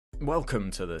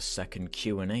Welcome to the second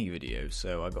Q&A video.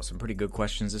 So I got some pretty good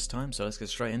questions this time, so let's get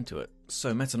straight into it.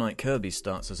 So Meta Knight Kirby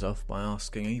starts us off by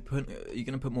asking, are you going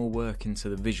to put more work into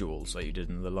the visuals like you did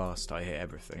in the last I Hate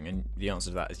Everything? And the answer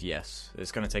to that is yes.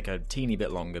 It's going to take a teeny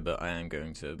bit longer, but I am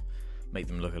going to make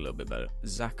them look a little bit better.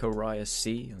 Zachariah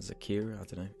C, Zakira, I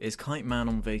don't know. Is Kite Man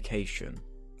on vacation?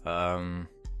 Well,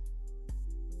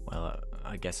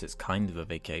 I guess it's kind of a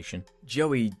vacation.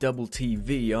 Joey Double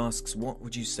TV asks, what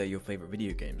would you say your favourite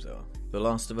video games are? The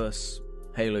Last of Us,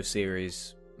 Halo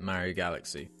series, Mario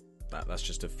Galaxy. That's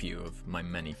just a few of my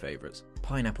many favourites.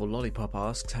 Pineapple Lollipop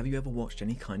asks, have you ever watched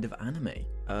any kind of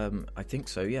anime? I think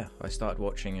so, yeah. I started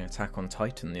watching Attack on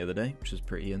Titan the other day, which was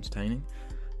pretty entertaining.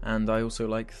 And I also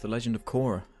like The Legend of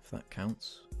Korra, if that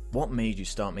counts. What made you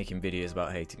start making videos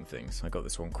about hating things? I got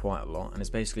this one quite a lot, and it's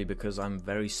basically because I'm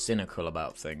very cynical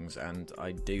about things, and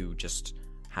I do just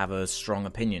have a strong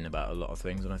opinion about a lot of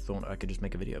things, and I thought I could just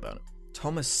make a video about it.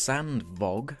 Thomas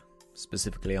Sandvog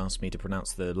specifically asked me to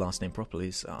pronounce the last name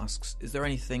properly, asks, is there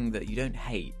anything that you don't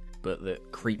hate, but that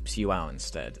creeps you out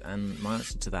instead? And my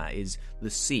answer to that is the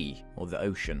sea, or the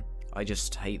ocean. I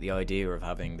just hate the idea of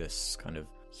having this kind of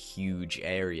huge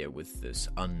area with this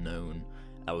unknown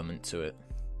element to it.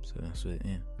 So that's it,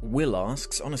 yeah. Will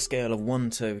asks, on a scale of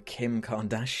 1 to Kim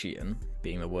Kardashian,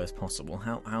 being the worst possible,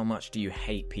 how much do you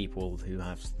hate people who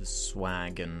have the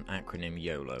swag and acronym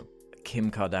YOLO?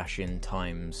 Kim Kardashian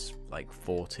times like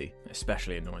 40.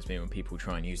 Especially annoys me when people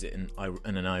try and use it in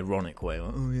an ironic way,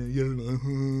 like, oh yeah, YOLO.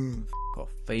 F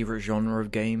off. Favourite genre of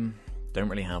game? Don't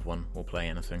really have one, or play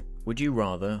anything. Would you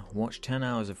rather watch 10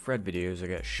 hours of Fred videos or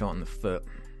get shot in the foot?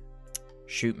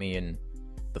 Shoot me in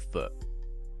the foot.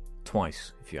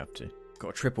 Twice, if you have to. Got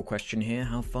a triple question here.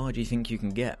 How far do you think you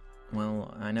can get?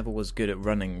 Well, I never was good at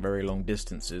running very long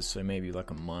distances, so maybe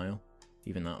like a mile.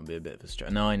 Even that would be a bit of a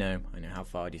stretch. No, I know. How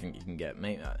far do you think you can get?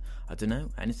 Maybe, I don't know.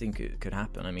 Anything could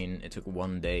happen. I mean, it took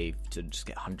one day to just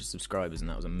get 100 subscribers, and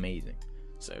that was amazing.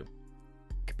 So, it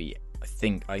could be. I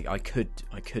think I could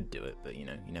do it, but you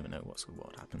never know what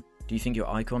would happen. Do you think your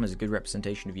icon is a good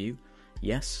representation of you?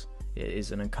 Yes. It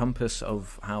is an encompass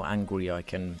of how angry I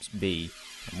can be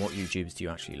and what YouTubers do you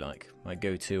actually like. My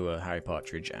go-to are Harry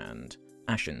Partridge and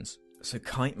Ashens. So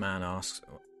Kite Man asks,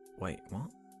 wait,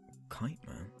 what? Kite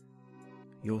Man?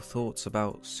 Your thoughts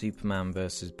about Superman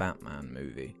vs. Batman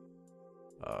movie?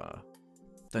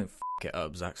 Don't f*** it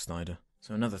up, Zack Snyder.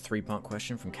 So another 3-part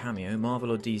question from Cameo.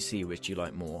 Marvel or DC, which do you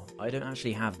like more? I don't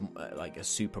actually have like a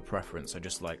super preference. I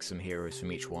just like some heroes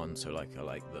from each one. So like I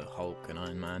like the Hulk and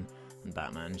Iron Man, and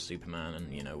Batman, Superman,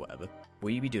 and whatever.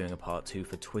 Will you be doing a part 2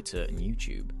 for Twitter and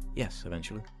YouTube? Yes,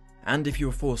 eventually. And if you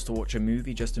were forced to watch a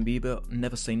movie, Justin Bieber,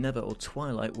 Never Say Never, or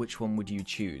Twilight, which one would you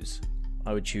choose?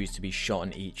 I would choose to be shot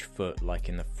in each foot, like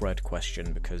in the Fred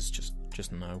question, because just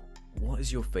no. What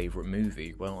is your favourite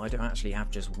movie? Well, I don't actually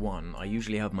have just one. I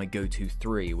usually have my go-to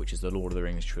 3, which is the Lord of the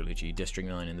Rings trilogy, District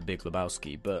 9 and The Big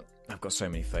Lebowski, but I've got so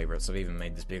many favourites. I've even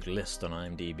made this big list on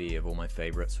IMDb of all my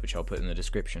favourites, which I'll put in the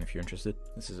description if you're interested.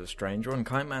 This is a strange one.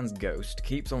 Kite Man's ghost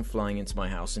keeps on flying into my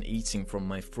house and eating from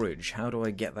my fridge. How do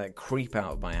I get that creep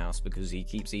out of my house because he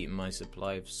keeps eating my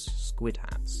supply of squid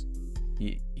hats?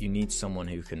 You need someone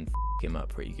who can f*** him up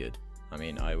pretty good. I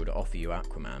mean, I would offer you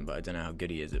Aquaman, but I don't know how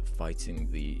good he is at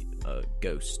fighting the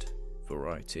ghost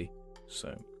variety.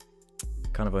 So,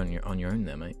 kind of on your own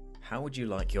there, mate. How would you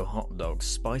like your hot dog,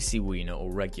 spicy wiener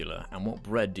or regular? And what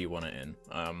bread do you want it in?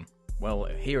 Well,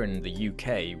 here in the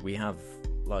UK, we have,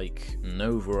 like,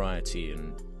 no variety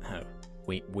in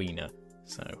wiener.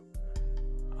 So,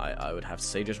 I would have to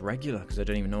say just regular, because I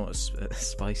don't even know what a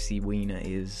spicy wiener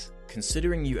is.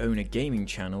 Considering you own a gaming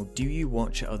channel, do you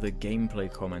watch other gameplay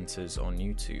commenters on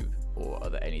YouTube? Or are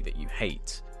there any that you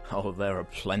hate? Oh, there are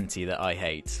plenty that I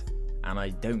hate. And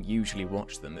I don't usually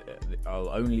watch them. I'll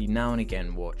only now and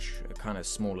again watch a kind of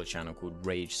smaller channel called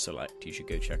Rage Select. You should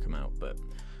go check them out. But,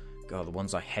 God, the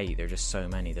ones I hate, there are just so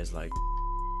many. There's like...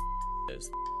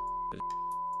 There's,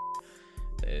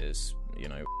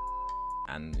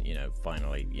 and,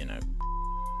 finally,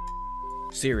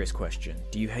 Serious question.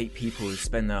 Do you hate people who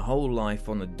spend their whole life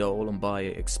on the dole and buy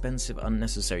expensive,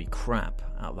 unnecessary crap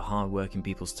out of the hard-working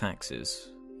people's taxes?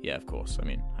 Yeah, of course. I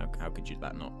mean, how could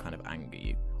that not kind of anger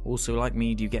you? Also, like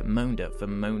me, do you get moaned at for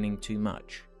moaning too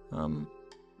much?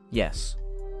 Yes.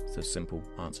 It's a simple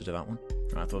answer to that one.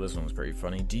 I thought this one was pretty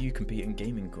funny. Do you compete in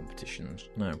gaming competitions?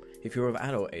 No. If you're of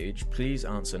adult age, please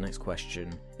answer next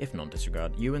question. If not,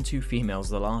 disregard. You and 2 females,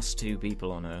 the last 2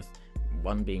 people on Earth,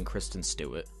 one being Kristen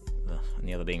Stewart, and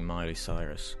the other being Miley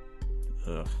Cyrus.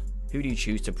 Ugh. Who do you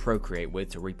choose to procreate with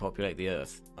to repopulate the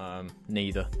Earth?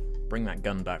 Neither. Bring that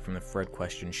gun back from the Fred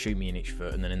question, shoot me in each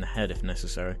foot, and then in the head if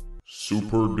necessary.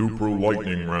 Super duper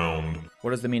lightning round.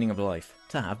 What is the meaning of life?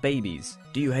 To have babies.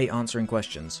 Do you hate answering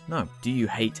questions? No. Do you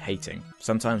hate hating?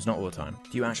 Sometimes, not all the time.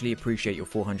 Do you actually appreciate your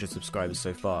 400 subscribers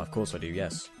so far? Of course I do,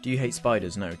 yes. Do you hate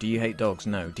spiders? No. Do you hate dogs?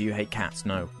 No. Do you hate cats?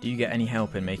 No. Do you get any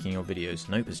help in making your videos?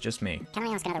 Nope, it's just me. Can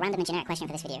I ask another random and generic question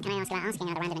for this video? Can I ask about asking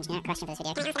another random and generic question for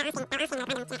this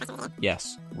video?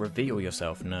 Yes. Reveal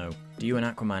yourself? No. Do you and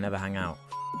Aquaman ever hang out?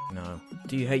 No.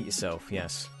 Do you hate yourself?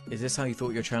 Yes. Is this how you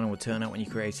thought your channel would turn out when you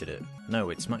created it? No,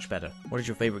 it's much better. What is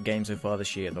your favourite game so far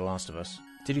this year? The Last of Us.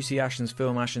 Did you see Ashton's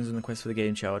film Ashton's and the Quest for the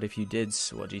Game Child? If you did,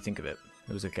 what do you think of it?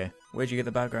 It was okay. Where'd you get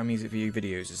the background music for your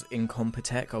videos? Is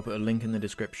Incompetech? I'll put a link in the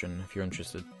description if you're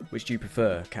interested. Which do you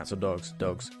prefer? Cats or dogs?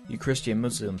 Dogs. You Christian,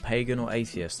 Muslim, pagan or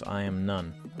atheist? I am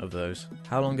none of those.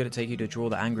 How long did it take you to draw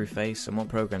the angry face and what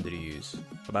program did you use?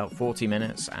 About 40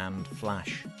 minutes and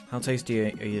Flash. How tasty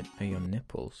are your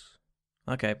nipples?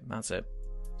 Okay, that's it.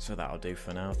 So that'll do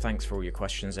for now. Thanks for all your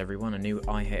questions, everyone. A new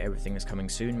I Hate Everything is coming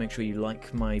soon. Make sure you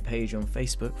like my page on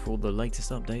Facebook for all the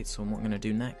latest updates on what I'm going to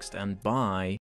do next. And bye.